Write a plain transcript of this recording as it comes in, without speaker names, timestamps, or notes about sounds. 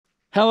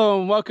Hello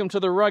and welcome to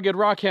the Rugged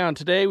Rockhound.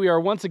 Today we are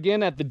once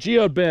again at the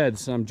Geode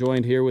beds. I'm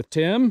joined here with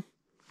Tim.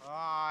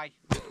 Hi.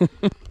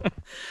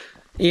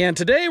 And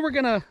today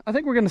I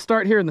think we're gonna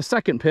start here in the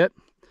second pit.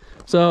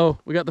 So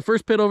we got the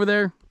first pit over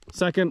there,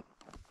 second,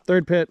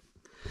 third pit.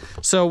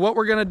 So what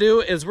we're gonna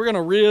do is we're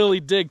gonna really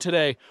dig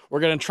today. We're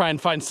gonna try and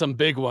find some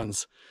big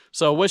ones.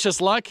 So wish us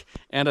luck,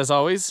 and as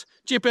always,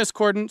 GPS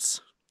coordinates,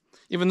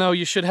 even though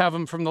you should have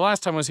them from the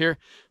last time I was here,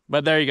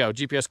 but there you go,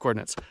 GPS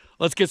coordinates.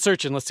 Let's get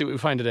searching, let's see what we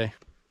find today.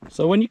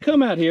 So when you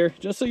come out here,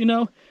 just so you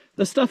know,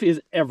 the stuff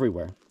is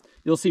everywhere.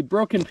 You'll see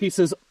broken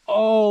pieces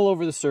all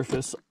over the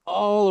surface,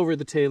 all over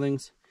the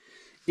tailings.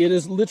 It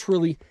is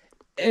literally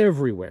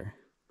everywhere.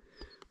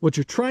 What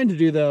you're trying to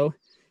do though,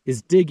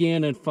 is dig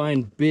in and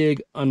find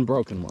big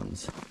unbroken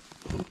ones.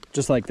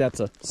 Just like that's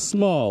a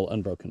small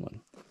unbroken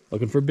one.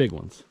 Looking for big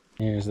ones.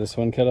 Here's this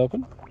one cut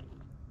open.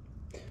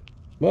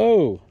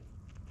 Whoa!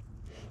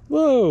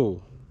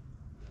 Whoa!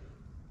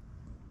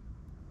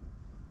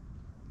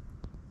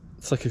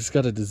 It's like it's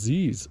got a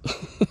disease.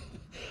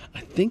 I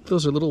think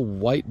those are little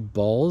white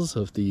balls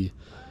of the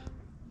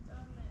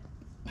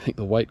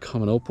white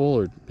common opal,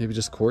 or maybe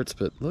just quartz,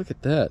 but look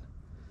at that.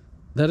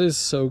 That is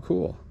so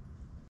cool.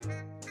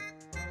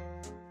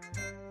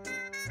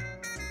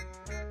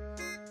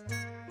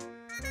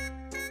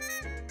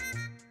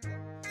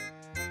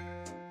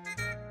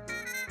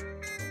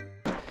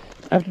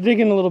 After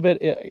digging a little bit,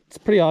 it's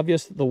pretty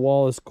obvious that the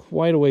wall is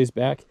quite a ways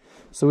back,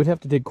 so we'd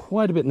have to dig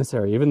quite a bit in this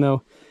area, even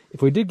though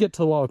if we did get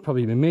to the wall, it would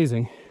probably be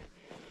amazing.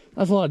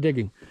 That's a lot of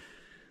digging.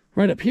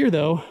 Right up here,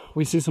 though,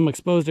 we see some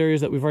exposed areas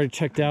that we've already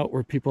checked out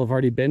where people have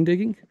already been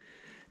digging,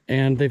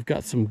 and they've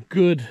got some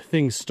good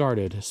things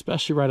started,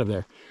 especially right up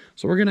there.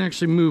 So we're going to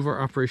actually move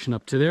our operation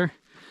up to there,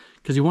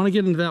 because you want to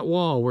get into that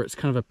wall where it's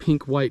kind of a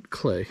pink-white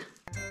clay.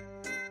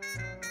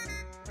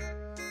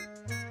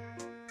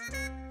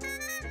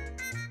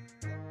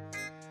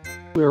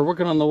 We were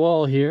working on the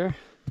wall here.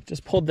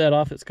 Just pulled that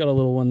off. It's got a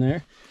little one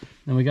there.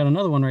 And we got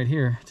another one right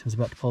here. Tim's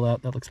about to pull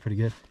out. That looks pretty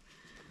good.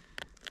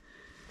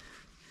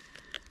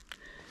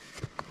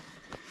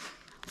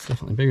 It's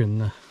definitely bigger than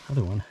the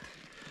other one.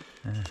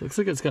 It looks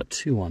like it's got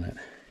two on it.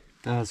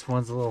 This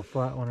one's a little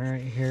flat one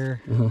right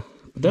here.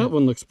 But that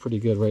one looks pretty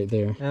good right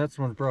there. Yeah, that's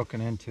one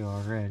broken into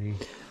already.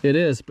 It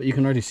is, but you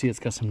can already see it's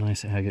got some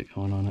nice agate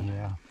going on it.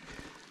 Yeah.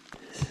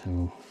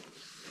 So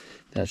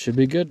that should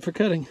be good for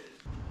cutting.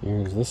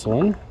 Here's this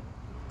one.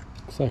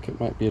 Looks like it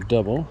might be a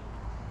double.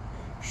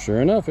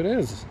 Sure enough, it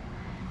is.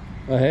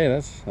 Oh, hey,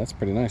 that's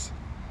pretty nice.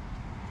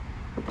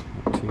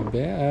 Not too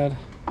bad.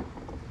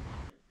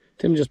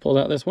 Tim just pulled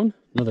out this one.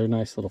 Another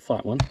nice little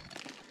flat one.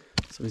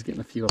 So he's getting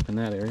a few up in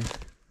that area.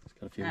 He's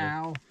got a few.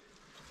 Ow.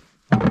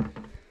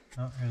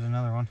 Oh, here's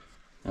another one.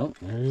 Oh,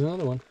 there's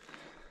another one.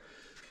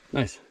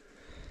 Nice.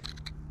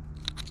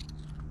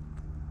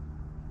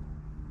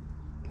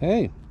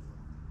 Hey,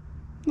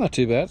 not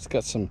too bad. It's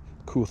got some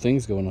cool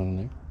things going on in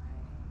there.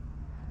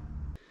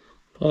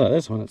 Pull out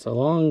this one. It's a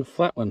long,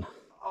 flat one.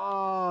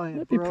 Oh,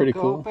 that'd be pretty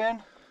cool. Open.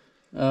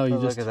 Oh, you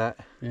just look at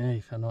that. Yeah,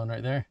 you found one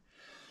right there,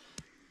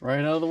 right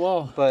out of the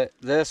wall. But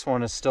this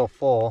one is still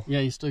full. Yeah,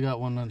 you still got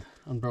one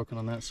unbroken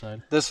on that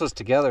side. This was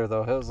together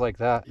though. It was like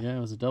that. Yeah, it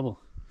was a double.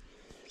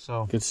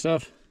 So good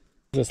stuff.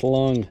 This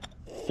long,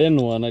 thin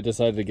one, I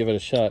decided to give it a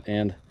shot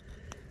and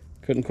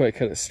couldn't quite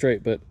cut it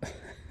straight, but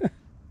look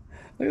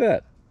at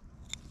that.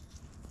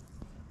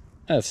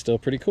 That's still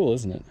pretty cool,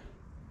 isn't it?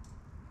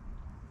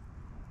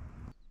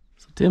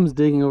 So Tim's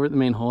digging over at the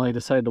main hole. I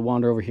decided to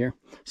wander over here.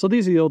 So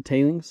these are the old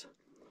tailings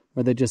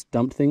where they just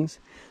dumped things.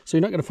 So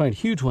you're not going to find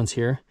huge ones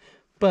here,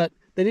 but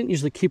they didn't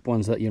usually keep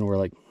ones that, you know, were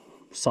like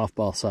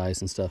softball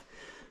size and stuff.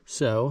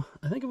 So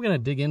I think I'm going to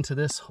dig into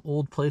this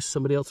old place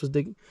somebody else was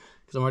digging,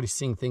 because I'm already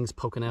seeing things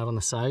poking out on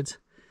the sides.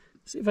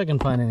 See if I can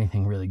find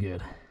anything really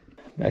good.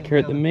 Back here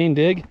at the main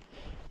dig,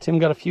 Tim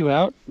got a few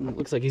out. It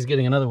looks like he's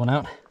getting another one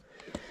out.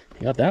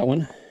 He got that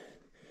one.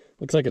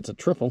 Looks like it's a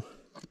triple.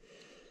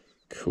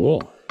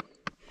 Cool.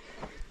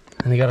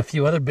 And he got a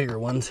few other bigger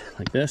ones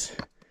like this.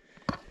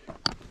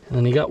 And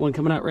then he got one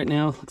coming out right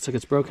now. Looks like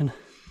it's broken.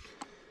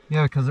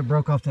 yeah, because it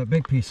broke off that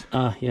big piece.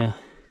 Yeah.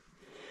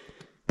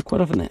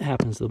 Quite often that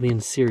happens. They'll be in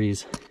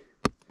series.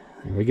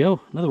 There we go.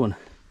 Another one.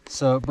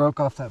 So it broke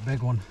off that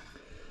big one.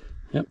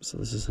 Yep. So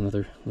this is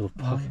another little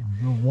puff.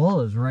 The wall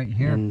is right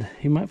here. And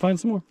he might find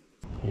some more.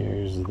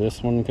 Here's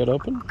this one cut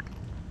open.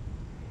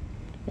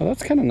 Oh,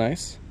 that's kind of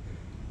nice.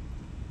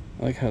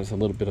 I like how it's a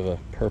little bit of a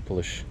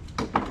purplish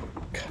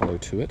color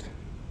to it.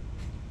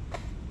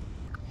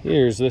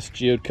 Here's this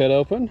geode cut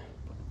open.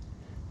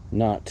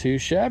 Not too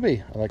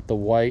shabby. I like the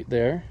white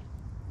there.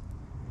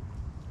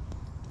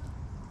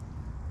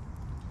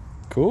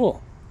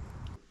 Cool.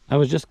 I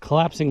was just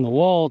collapsing the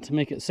wall to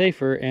make it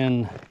safer,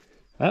 and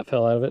that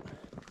fell out of it.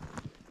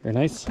 Very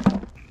nice.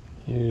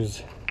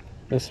 Here's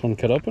this one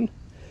cut open.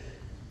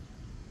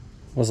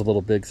 Was a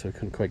little big, so I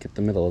couldn't quite get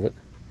the middle of it.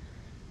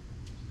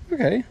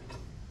 Okay.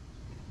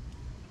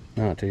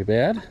 Not too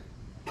bad.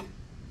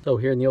 So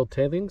here in the old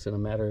tailings,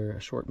 in a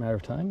short matter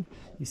of time,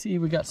 you see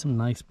we got some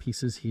nice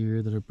pieces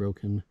here that are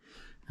broken,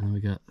 and then we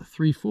got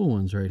 3 full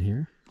ones right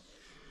here.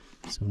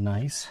 So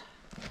nice.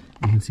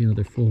 You can see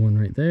another full one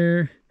right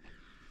there.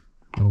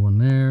 Little one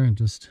there, and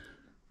just,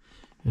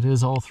 it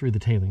is all through the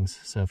tailings.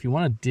 So if you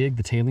want to dig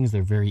the tailings,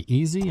 they're very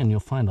easy and you'll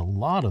find a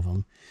lot of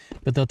them,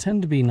 but they'll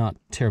tend to be not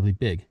terribly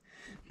big.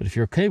 But if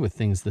you're okay with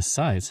things this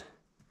size,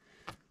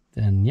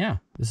 then yeah,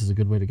 this is a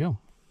good way to go.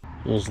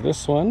 Here's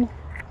this one,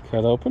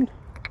 cut open.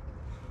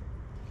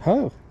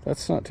 Oh,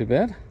 that's not too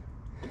bad.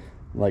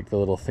 Like the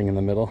little thing in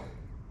the middle.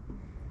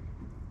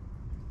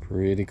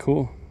 Pretty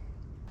cool.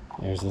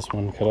 There's this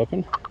one cut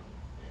open.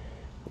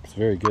 Looks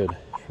very good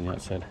from the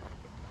outside.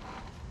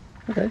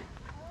 Okay.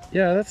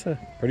 Yeah, that's a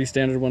pretty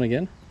standard one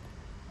again.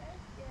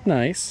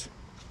 Nice.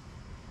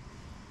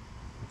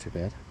 Not too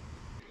bad.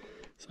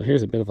 So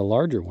here's a bit of a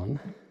larger one.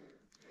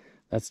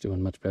 That's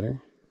doing much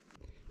better.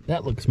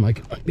 That looks like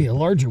it might be a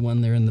larger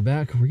one there in the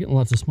back. We're getting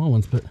lots of small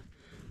ones, but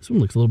this one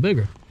looks a little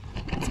bigger.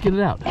 Let's get it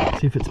out,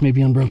 see if it's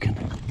maybe unbroken.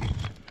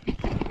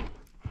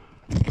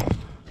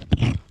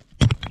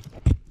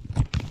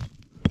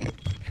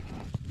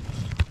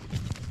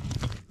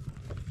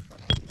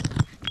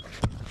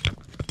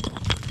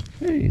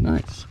 Hey,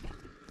 nice.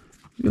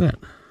 Look at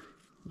that.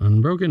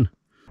 Unbroken.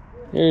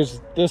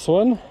 Here's this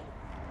one.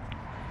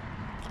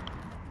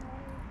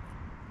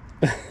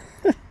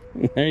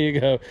 There you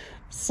go.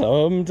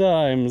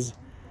 Sometimes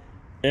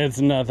it's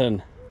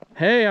nothing.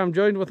 Hey, I'm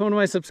joined with one of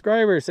my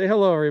subscribers. Say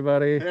hello,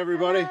 everybody. Hey,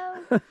 everybody.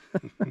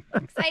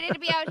 Excited to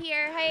be out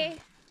here. Hey.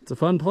 It's a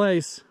fun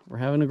place. We're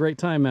having a great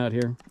time out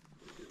here.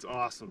 It's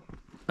awesome.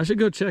 I should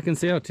go check and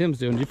see how Tim's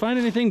doing. Did you find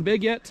anything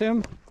big yet,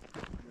 Tim?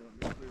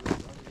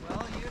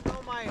 Well, you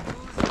know my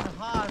who's and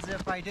ha's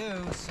if I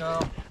do, so...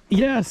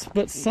 Yes,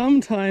 but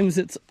sometimes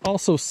it's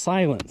also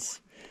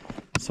silence.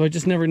 So I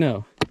just never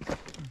know.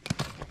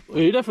 Well,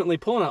 you're definitely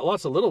pulling out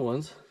lots of little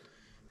ones.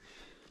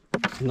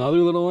 Another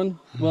little one.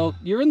 Well,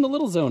 you're in the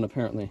little zone,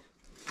 apparently.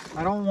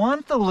 I don't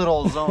want the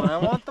little zone. I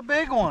want the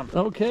big one.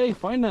 Okay,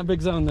 find that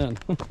big zone then.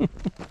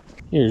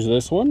 Here's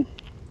this one.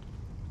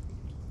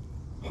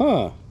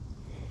 Huh.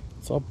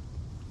 It's all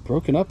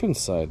broken up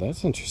inside.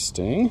 That's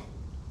interesting.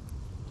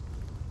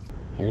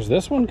 Here's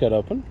this one cut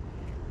open.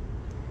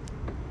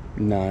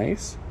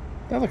 Nice.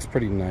 That looks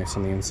pretty nice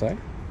on the inside.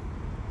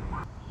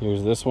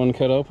 Here's this one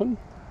cut open.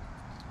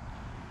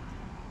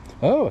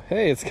 Oh,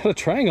 hey, it's got a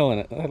triangle in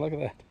it. Oh, look at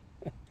that.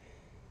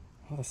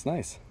 Oh, that's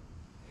nice.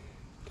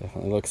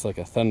 Definitely looks like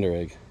a thunder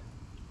egg.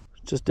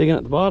 Just digging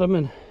at the bottom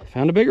and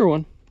found a bigger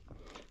one.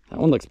 That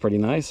one looks pretty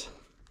nice.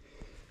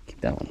 Keep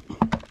that one.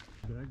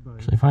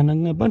 Actually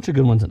finding a bunch of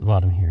good ones at the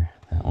bottom here.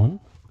 That one.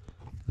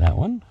 That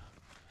one.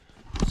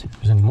 Let's see if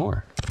there's any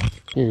more.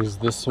 Here's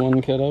this one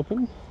cut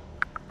open.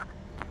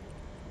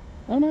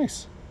 Oh,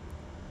 nice.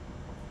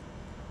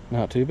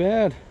 Not too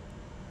bad.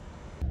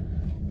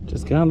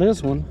 Just got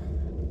this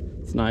one.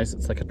 It's nice.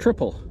 It's like a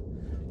triple.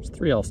 There's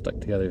three all stuck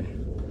together.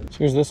 So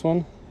here's this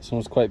one. This one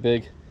was quite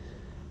big,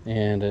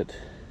 and it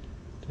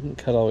didn't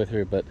cut all the way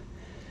through, but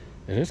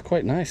it is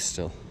quite nice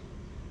still.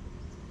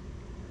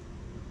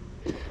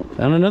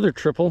 Found another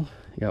triple.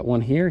 You got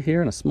one here,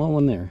 here, and a small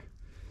one there.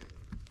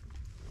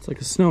 It's like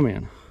a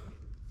snowman.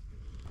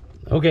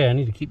 Okay, I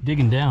need to keep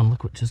digging down.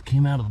 Look what just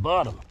came out of the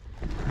bottom.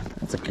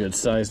 That's a good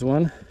sized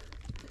one.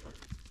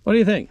 What do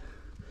you think?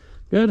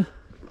 Good?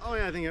 Oh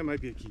yeah, I think that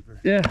might be a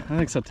keeper. Yeah, I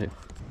think so too.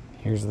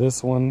 Here's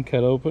this one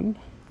cut open.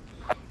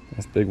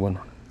 That's a big one.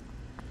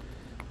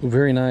 Ooh,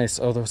 very nice.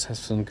 Oh, those have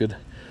some good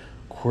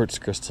quartz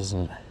crystals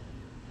in it.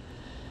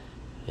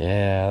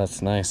 Yeah,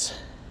 that's nice.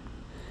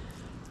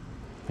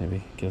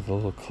 Maybe get a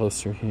little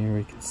closer here.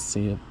 We can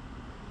see it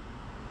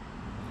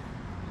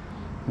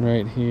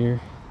right here.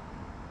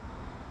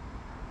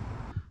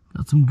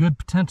 Got some good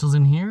potentials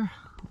in here.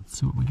 Let's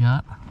see what we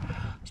got.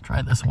 Let's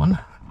try this one.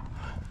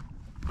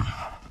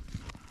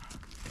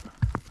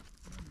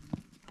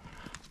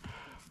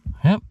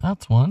 Yep,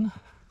 that's one.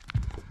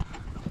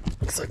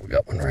 Looks like we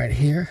got one right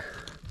here.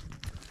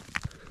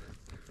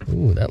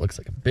 Ooh, that looks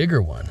like a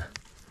bigger one.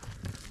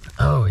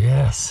 Oh,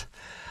 yes.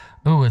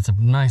 Ooh, it's a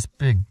nice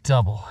big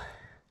double.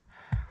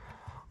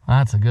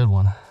 That's a good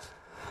one.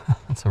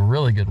 That's a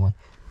really good one.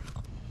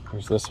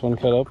 There's this one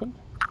cut open.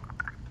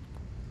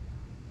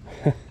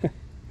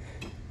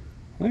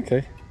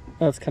 Okay.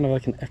 Oh, it's kind of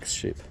like an X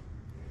shape.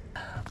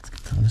 Let's get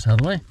some of this out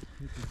of the way.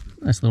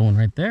 Nice little one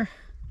right there.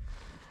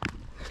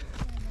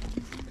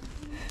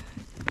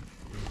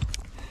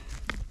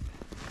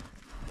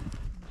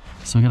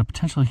 So we got a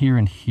potential here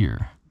and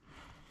here.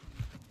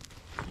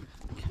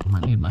 Okay, I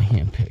might need my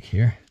hand pick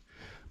here.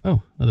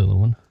 Oh, another little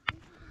one.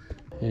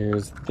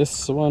 Here's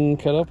this one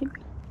cut open.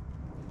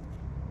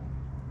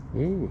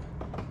 Ooh.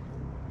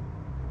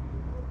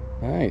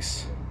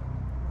 Nice.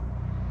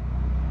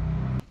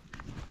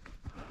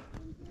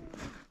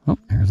 Oh,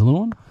 here's a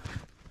little one.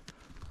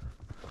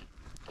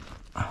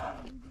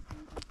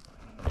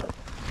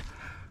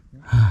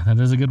 That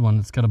is a good one.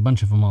 It's got a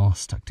bunch of them all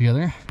stuck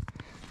together.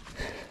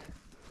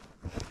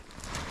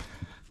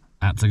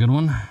 That's a good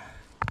one.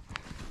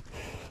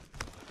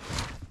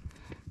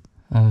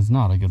 That is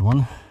not a good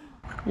one.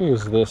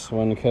 Here's this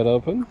one cut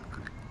open.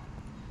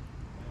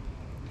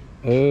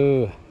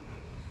 Oh,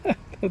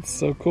 that's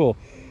so cool.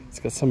 It's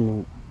got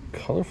some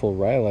colorful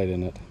rhyolite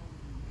in it.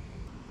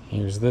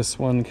 Here's this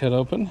one cut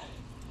open.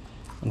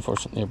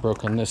 Unfortunately, it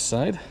broke on this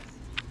side.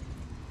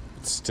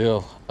 But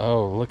still,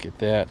 oh, look at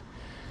that.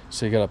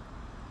 So you got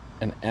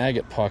an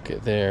agate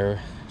pocket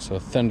there, so a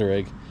thunder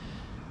egg,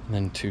 and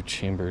then 2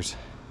 chambers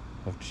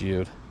of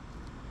geode.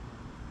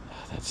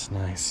 Oh, that's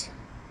nice.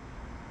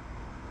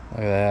 Look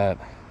at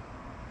that.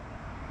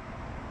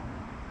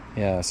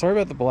 Yeah, sorry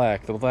about the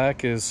black. The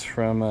black is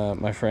from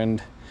my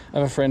friend. I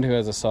have a friend who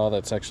has a saw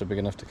that's actually big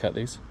enough to cut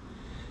these,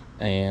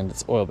 and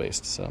it's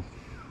oil-based, so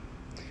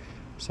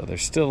they're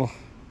still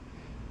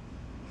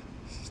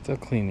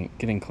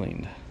getting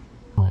cleaned.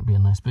 Might be a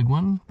nice big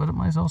one, but it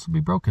might also be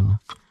broken.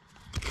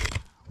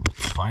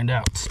 Let's find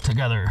out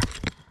together.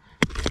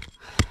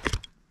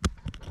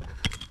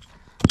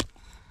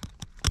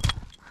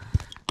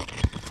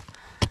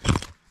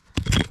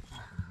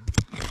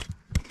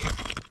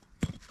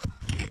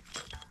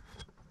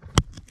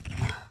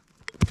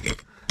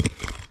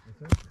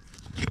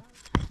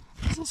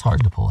 This is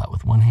hard to pull out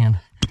with one hand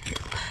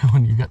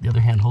when you got the other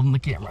hand holding the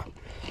camera.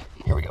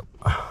 Here we go.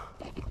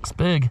 Looks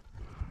big.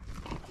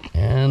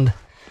 And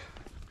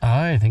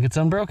I think it's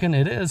unbroken.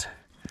 It is.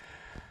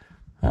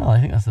 Well, I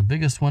think that's the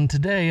biggest one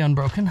today,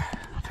 unbroken.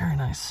 Very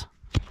nice.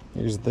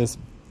 Here's this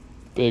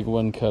big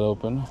one cut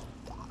open.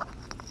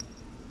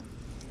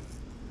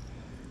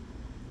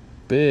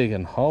 Big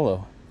and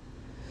hollow.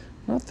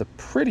 Not the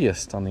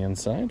prettiest on the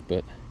inside,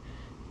 but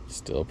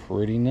still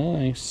pretty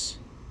nice.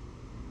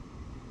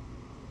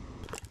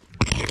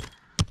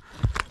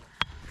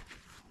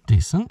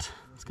 Decent.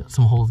 It's got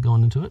some holes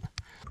going into it.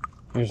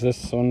 Here's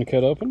this one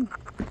cut open.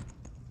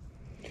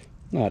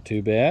 Not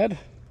too bad.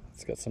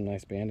 It's got some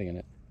nice banding in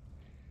it.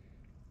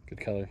 Good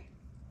color.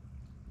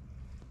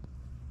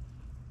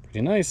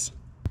 Pretty nice.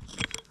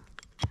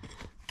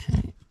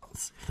 Okay,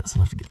 let's see if that's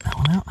enough to get that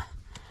one out.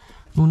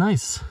 Oh,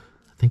 nice.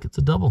 I think it's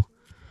a double.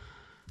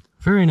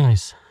 Very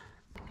nice.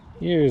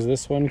 Here's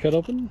this one cut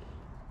open.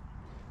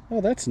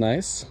 Oh, that's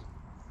nice.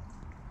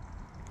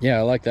 Yeah,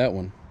 I like that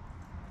one.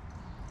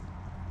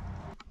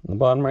 On the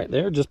bottom right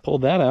there, just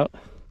pulled that out.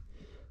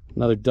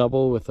 Another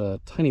double with a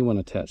tiny one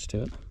attached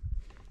to it.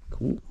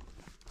 Cool.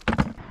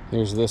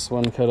 Here's this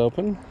one cut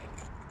open.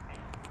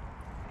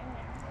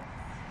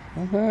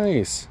 Oh,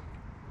 nice.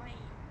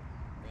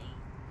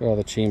 Got all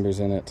the chambers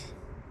in it.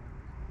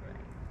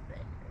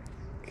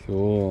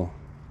 Cool.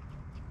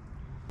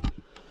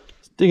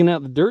 Just digging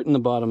out the dirt in the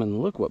bottom,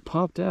 and look what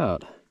popped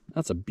out.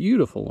 That's a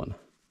beautiful one.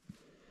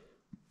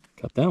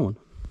 Got that one.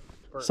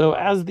 So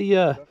as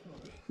the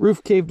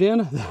roof caved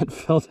in, that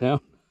fell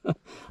down.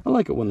 I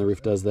like it when the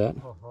roof does that.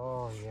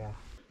 Oh, yeah.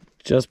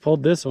 Just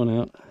pulled this one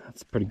out.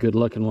 That's a pretty good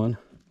looking one.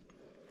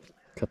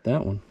 Cut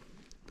that one.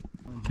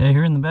 Okay,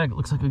 here in the bag, it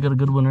looks like we got a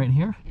good one right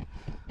here.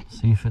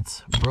 See if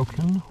it's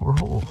broken or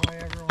whole. Why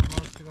everyone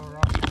wants to go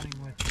rock hunting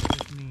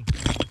with me.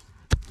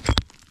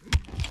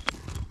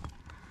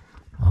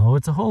 Oh,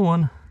 it's a whole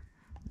one.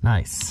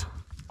 Nice.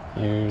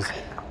 Here's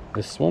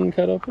this one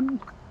cut open.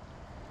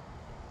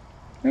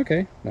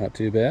 Okay, not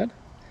too bad.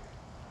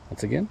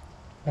 Once again,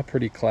 a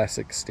pretty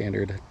classic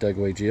standard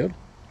Dugway geode.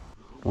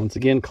 Once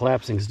again,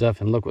 collapsing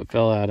stuff, and look what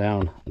fell out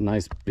down. A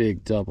nice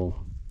big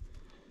double.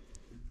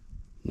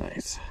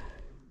 Nice.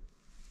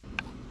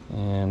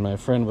 And my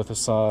friend with a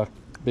saw,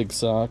 big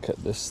saw,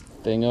 cut this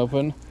thing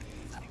open.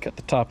 He cut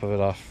the top of it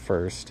off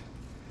first.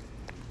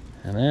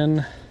 And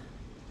then,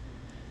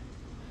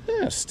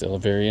 yeah, still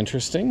very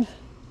interesting.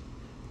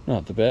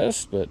 Not the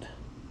best, but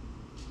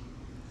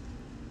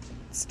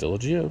still a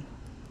geode.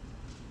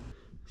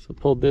 So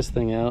pulled this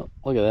thing out.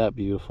 Look at that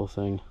beautiful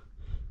thing.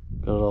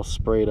 Got it all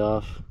sprayed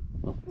off.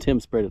 Well, Tim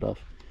sprayed it off.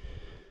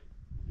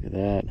 Look at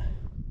that.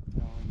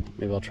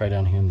 Maybe I'll try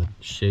down here in the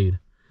shade.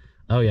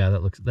 Oh yeah,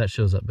 that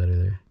shows up better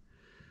there.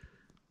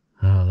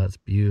 Oh, that's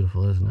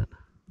beautiful, isn't it?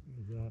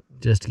 Exactly.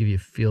 Just to give you a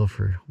feel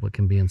for what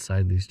can be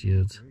inside these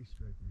geodes.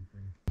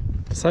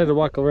 Decided to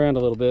walk around a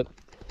little bit.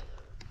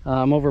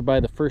 I'm over by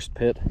the first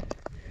pit.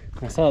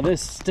 I saw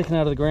this sticking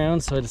out of the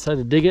ground, so I decided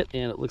to dig it,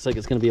 and it looks like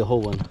it's going to be a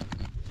whole one.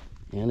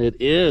 And it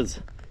is.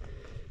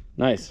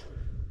 Nice.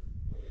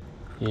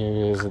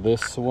 Here's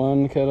this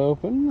one cut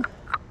open.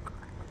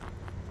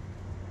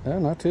 Oh,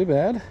 not too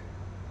bad.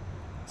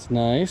 It's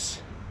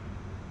nice.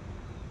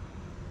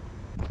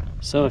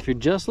 So if you're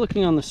just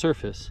looking on the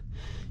surface,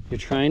 you're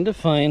trying to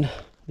find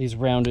these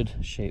rounded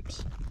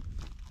shapes.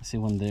 I see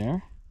one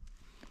there.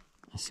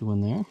 I see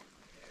one there.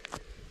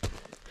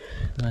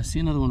 And I see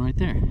another one right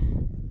there.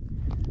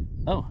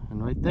 Oh,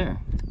 and right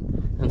there.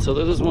 And so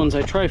those are the ones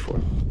I try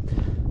for.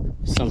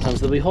 Sometimes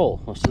they'll be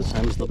whole. Most of the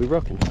times they'll be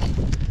broken.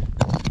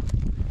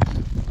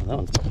 Well, that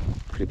one's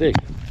pretty big.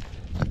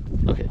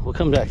 Okay, we'll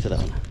come back to that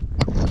one.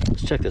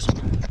 Let's check this one.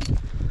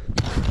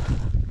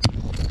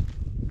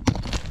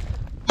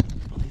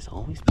 Well, these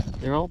always,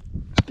 they're all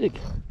big.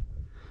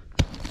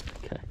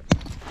 Okay.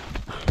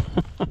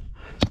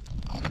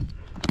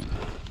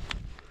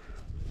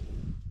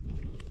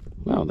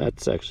 Wow,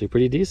 that's actually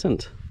pretty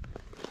decent.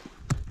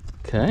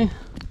 Okay.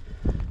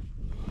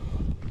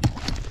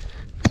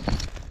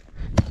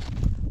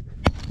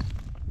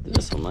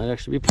 This one might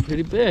actually be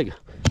pretty big.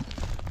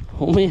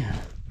 Oh man.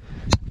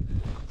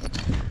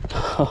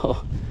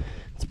 Oh,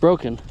 it's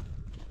broken,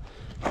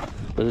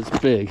 but it's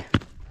big.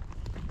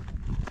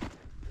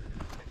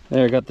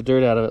 There, got the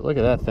dirt out of it. Look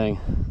at that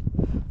thing.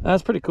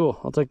 That's pretty cool.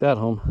 I'll take that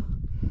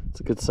home. It's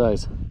a good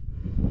size.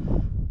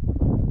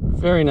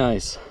 Very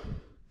nice.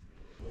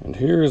 And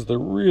here's the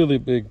really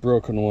big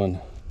broken one.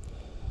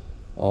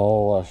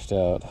 All washed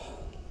out.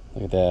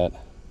 Look at that.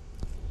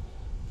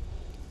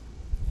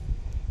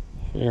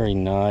 Very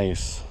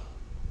nice.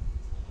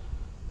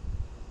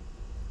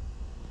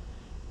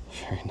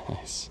 Very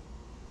nice.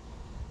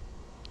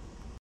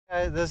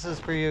 This is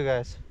for you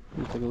guys.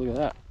 Take a look at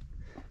that.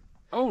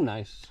 Oh,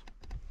 nice.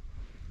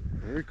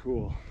 Very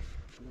cool.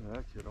 Look at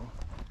that kiddo.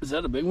 Is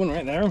that a big one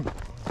right there?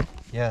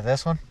 Yeah,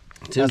 this one.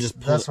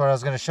 That's what I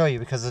was going to show you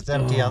because it's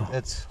empty.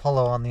 It's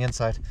hollow on the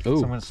inside. Ooh.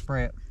 So I'm going to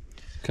spray it.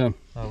 Okay.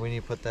 We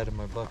need to put that in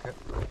my bucket.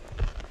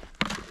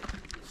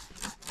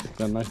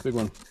 Got a nice big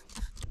one.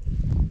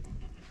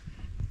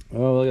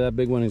 Oh, look at that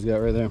big one he's got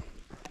right there.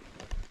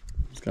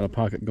 It's got a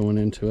pocket going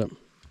into it.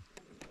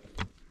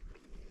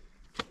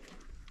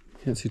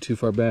 Can't see too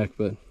far back,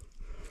 but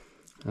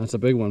that's a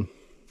big one.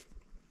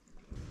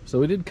 So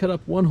we did cut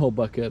up one whole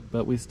bucket,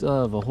 but we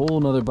still have a whole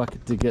nother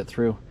bucket to get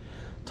through.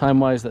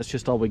 Time-wise, that's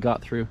just all we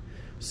got through.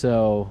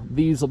 So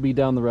these will be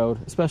down the road,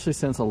 especially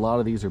since a lot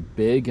of these are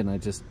big and I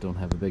just don't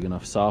have a big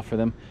enough saw for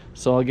them.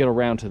 So I'll get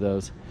around to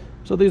those.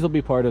 So these will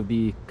be part of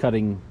the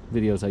cutting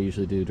videos I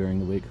usually do during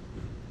the week.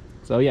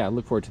 So yeah,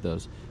 look forward to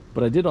those.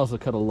 But I did also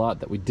cut a lot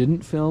that we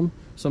didn't film,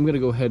 so I'm gonna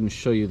go ahead and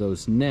show you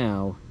those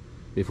now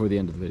before the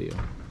end of the video.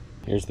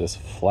 Here's this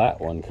flat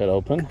one cut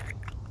open.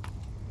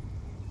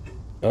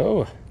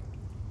 Oh,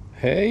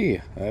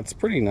 hey, that's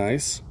pretty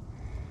nice.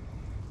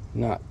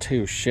 Not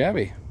too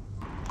shabby.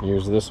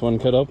 Here's this one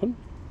cut open.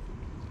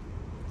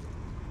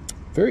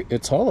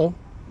 It's hollow.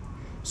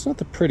 It's not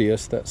the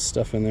prettiest, that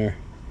stuff in there.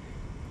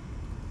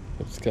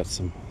 But it's got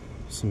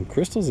some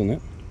crystals in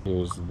it.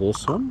 Here's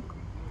this one.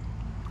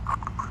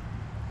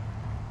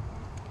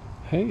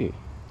 Hey.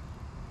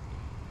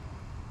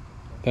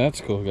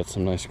 That's cool, got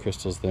some nice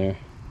crystals there.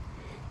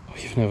 Oh,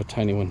 we even have a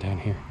tiny one down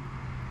here.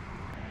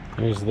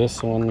 Here's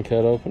this one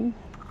cut open.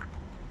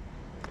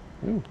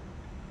 Ooh.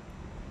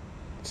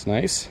 It's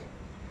nice.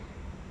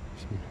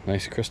 Some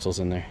nice crystals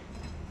in there.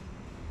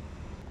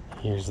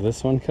 Here's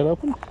this one cut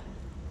open.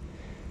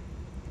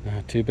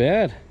 Not too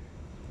bad.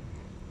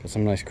 Got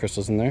some nice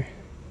crystals in there.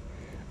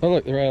 Oh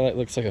look, the rhyolite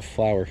looks like a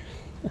flower.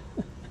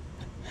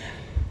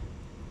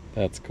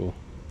 That's cool.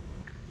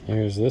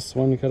 Here's this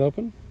one cut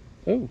open.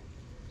 Oh,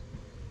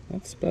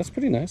 that's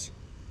pretty nice.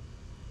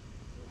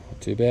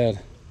 Not too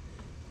bad.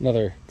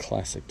 Another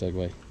classic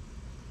Dugway.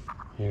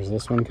 Here's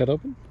this one cut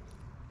open.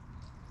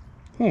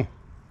 Huh.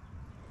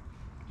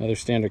 Another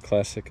standard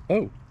classic.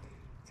 Oh,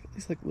 it's got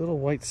these like little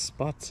white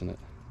spots in it.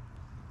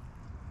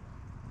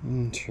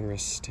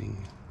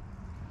 Interesting.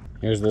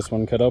 Here's this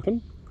one cut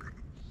open.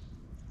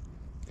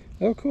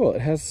 Oh, cool.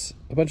 It has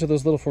a bunch of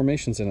those little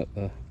formations in it.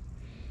 The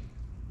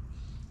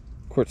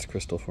quartz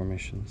crystal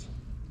formations.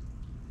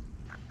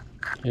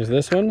 Here's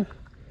this one.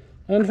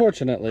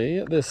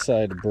 Unfortunately, this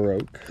side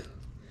broke,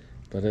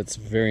 but it's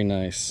very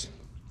nice.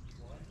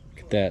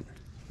 Look at that.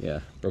 Yeah,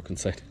 broken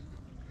side.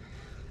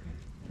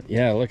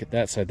 Yeah, look at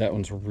that side. That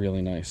one's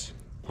really nice.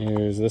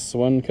 Here's this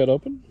one cut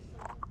open.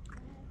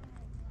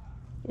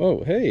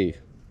 Oh, hey.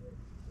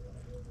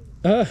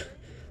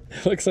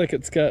 It looks like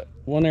it's got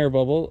one air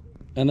bubble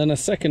and then a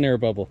second air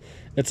bubble.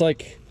 It's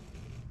like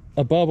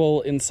a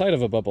bubble inside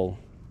of a bubble,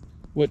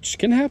 which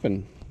can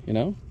happen, you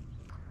know?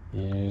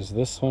 Here's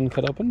this one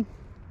cut open.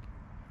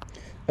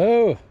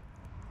 Oh,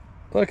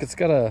 look, it's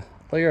got a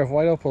layer of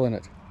white opal in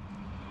it.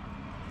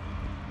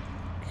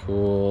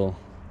 Cool.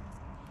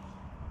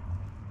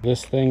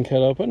 This thing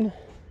cut open.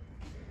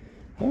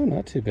 Oh,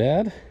 not too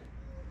bad.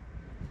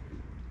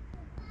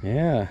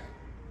 Yeah,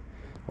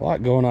 a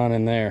lot going on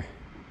in there.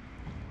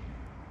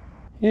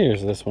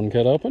 Here's this one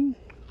cut open.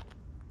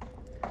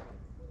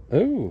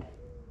 Oh,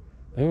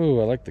 I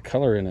like the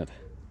color in it.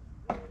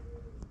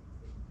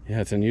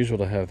 Yeah, it's unusual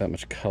to have that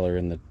much color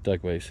in the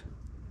Dugways.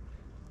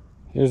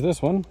 Here's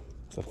this one.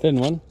 It's a thin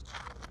one.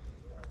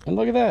 And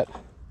look at that.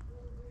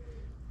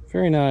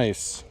 Very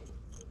nice.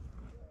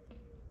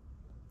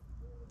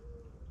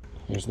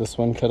 Here's this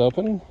one cut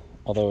open,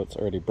 although it's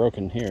already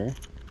broken here.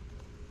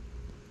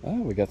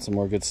 Oh, we got some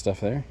more good stuff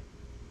there.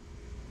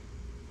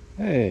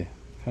 Hey,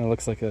 kind of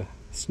looks like a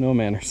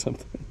snowman or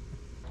something.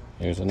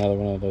 Here's another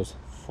one of those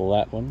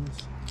flat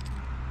ones.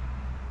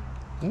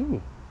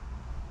 Ooh.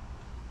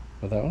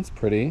 Well, that one's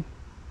pretty.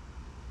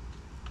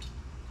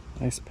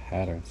 Nice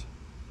patterns.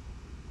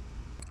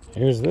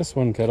 Here's this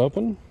one cut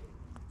open.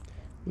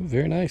 Ooh,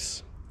 very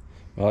nice.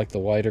 I like the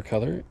wider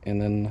color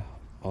and then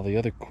all the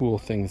other cool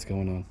things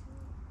going on.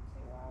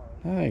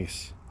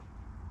 Nice.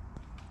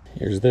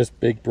 Here's this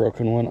big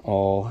broken one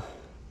all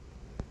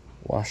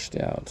washed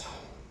out.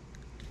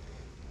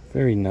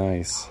 Very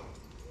nice.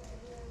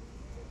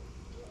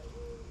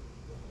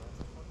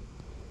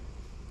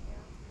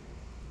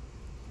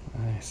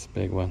 Nice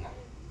big one.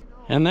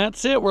 And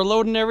that's it. We're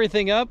loading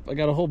everything up. I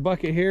got a whole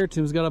bucket here.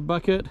 Tim's got a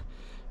bucket.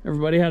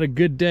 Everybody had a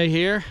good day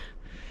here.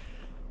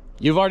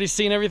 You've already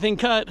seen everything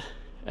cut,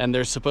 and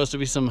there's supposed to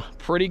be some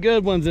pretty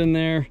good ones in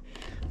there.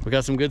 We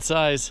got some good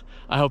size.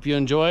 I hope you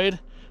enjoyed.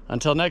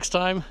 Until next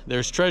time,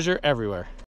 there's treasure everywhere.